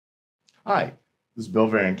Hi, this is Bill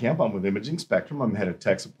Camp. I'm with Imaging Spectrum. I'm head of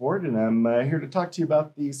tech support, and I'm here to talk to you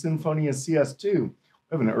about the Sinfonia CS2. I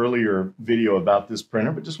have an earlier video about this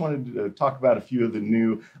printer, but just wanted to talk about a few of the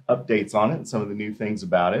new updates on it and some of the new things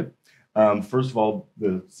about it. First of all,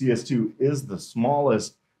 the CS2 is the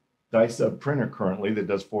smallest die-sub printer currently that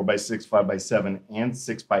does 4x6, 5x7, and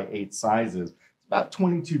 6x8 sizes. It's about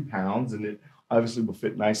 22 pounds, and it obviously will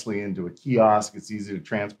fit nicely into a kiosk. It's easy to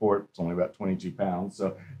transport. It's only about 22 pounds,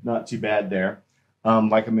 so not too bad there.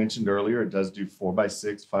 Like I mentioned earlier, it does do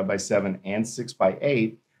 4x6, 5x7, and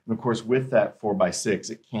 6x8. And of course, with that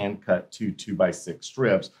 4x6, it can cut two 2x6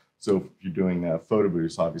 strips. So if you're doing photo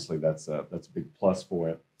booths, obviously that's a big plus for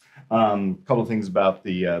it. A couple of things about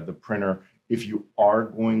the printer. If you are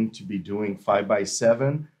going to be doing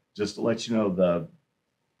 5x7, just to let you know, the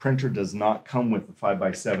printer does not come with the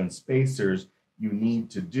 5x7 spacers. You need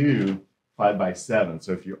to do 5x7.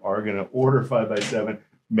 So if you are going to order 5x7,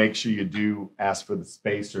 make sure you do ask for the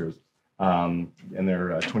spacers. And they're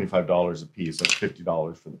 $25 a piece, so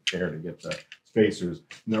 $50 for the pair to get the spacers.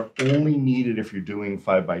 And they're only needed if you're doing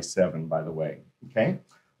 5x7, by the way. Okay.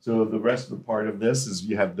 So the rest of the part of this is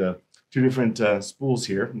you have the two different spools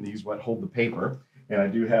here, and these what hold the paper. And I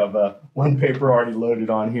do have one paper already loaded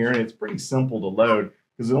on here, and it's pretty simple to load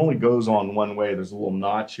because it only goes on one way. There's a little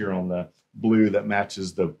notch here on the blue that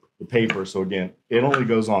matches the paper. So again, it only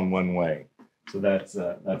goes on one way. So that's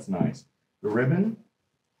nice. The ribbon,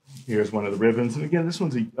 here's one of the ribbons. And again, this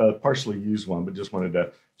one's a partially used one, but just wanted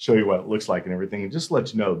to show you what it looks like and everything. And just to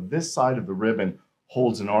let you know, this side of the ribbon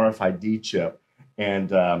holds an RFID chip.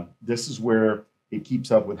 And this is where it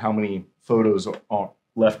keeps up with how many photos are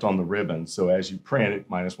left on the ribbon. So as you print it,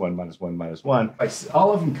 -1, -1, -1.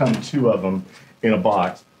 All of them come, two of them in a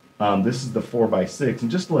box. This is the 4x6.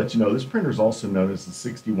 And just to let you know, this printer is also known as the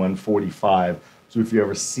 6145. So if you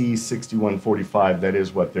ever see 6145, that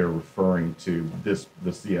is what they're referring to,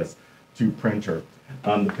 the CS2 printer.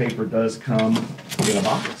 The paper does come in a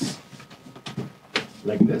box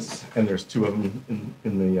like this, and there's two of them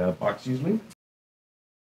in the box usually.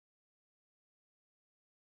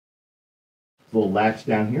 Little latch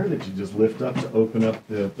down here that you just lift up to open up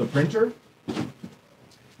the printer.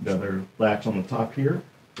 Another latch on the top here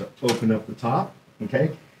to open up the top,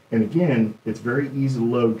 okay? And again, it's very easy to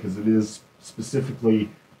load because it is specifically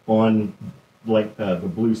on like the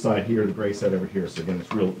blue side here, the gray side over here. So again,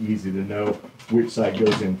 it's real easy to know which side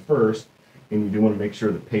goes in first. And you do want to make sure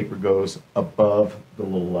the paper goes above the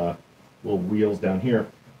little wheels down here.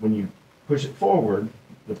 When you push it forward,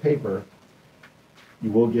 the paper, you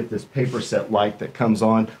will get this paper set light that comes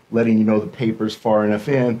on, letting you know the paper's far enough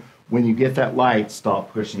in. When you get that light,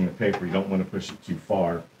 stop pushing the paper. You don't want to push it too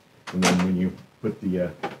far. And then when you put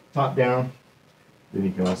the top down, then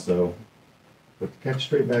you can also put the catch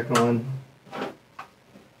tray back on,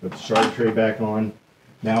 put the shard tray back on.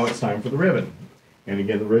 Now it's time for the ribbon. And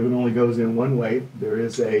again, the ribbon only goes in one way.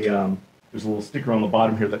 There's a little sticker on the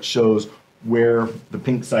bottom here that shows where the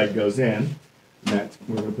pink side goes in. And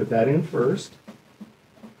we're going to put that in first.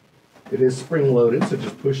 It is spring loaded, so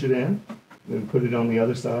just push it in, then put it on the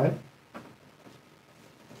other side.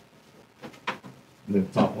 And then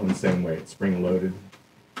the top one the same way, it's spring loaded.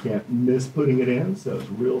 Can't miss putting it in, so it's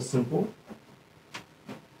real simple.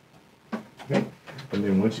 Okay, and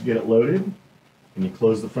then once you get it loaded, and you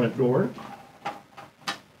close the front door.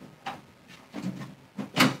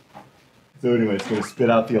 So anyway, it's going to spit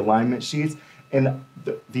out the alignment sheets. And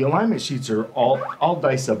the alignment sheets are all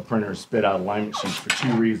die-sub printers spit out alignment sheets for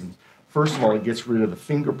two reasons. First of all, it gets rid of the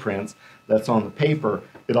fingerprints that's on the paper.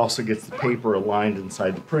 It also gets the paper aligned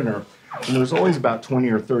inside the printer. And there's always about 20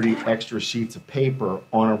 or 30 extra sheets of paper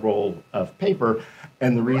on a roll of paper.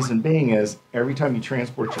 And the reason being is every time you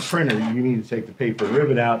transport your printer, you need to take the paper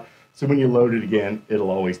ribbon out. So when you load it again, it'll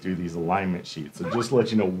always do these alignment sheets. So just to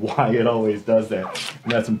let you know why it always does that.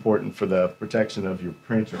 And that's important for the protection of your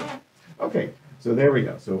printer. Okay, so there we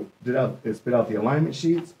go. So it spit out the alignment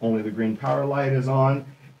sheets. Only the green power light is on.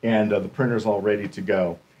 And the printer's all ready to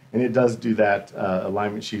go. And it does do that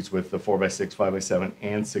alignment sheets with the 4x6, 5x7,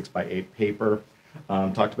 and 6x8 paper.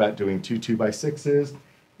 Talked about doing two 2x6s.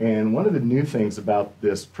 And one of the new things about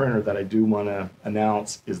this printer that I do want to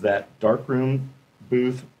announce is that Darkroom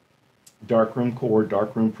Booth, Darkroom Core,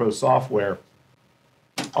 Darkroom Pro software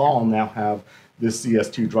all now have this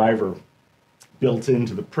CS2 driver built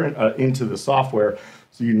into the software,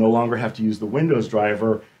 so you no longer have to use the Windows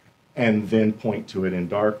driver and then point to it in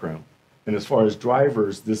Darkroom. And as far as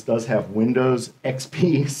drivers, this does have Windows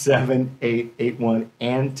XP 7, 8, 8.1,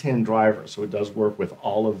 and 10 drivers. So it does work with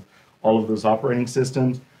all of those operating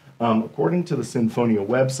systems. According to the Sinfonia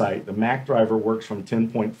website, the Mac driver works from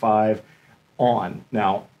 10.5 on.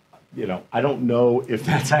 Now, I don't know if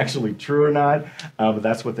that's actually true or not, but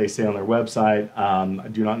that's what they say on their website. I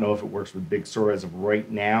do not know if it works with Big Sur as of right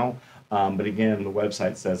now, but again, the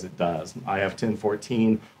website says it does. I have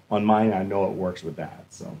 1014 on mine. I know it works with that.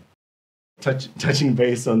 So touching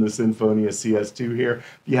base on the Sinfonia CS2 here.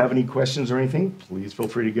 If you have any questions or anything, please feel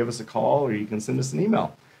free to give us a call or you can send us an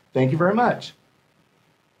email. Thank you very much.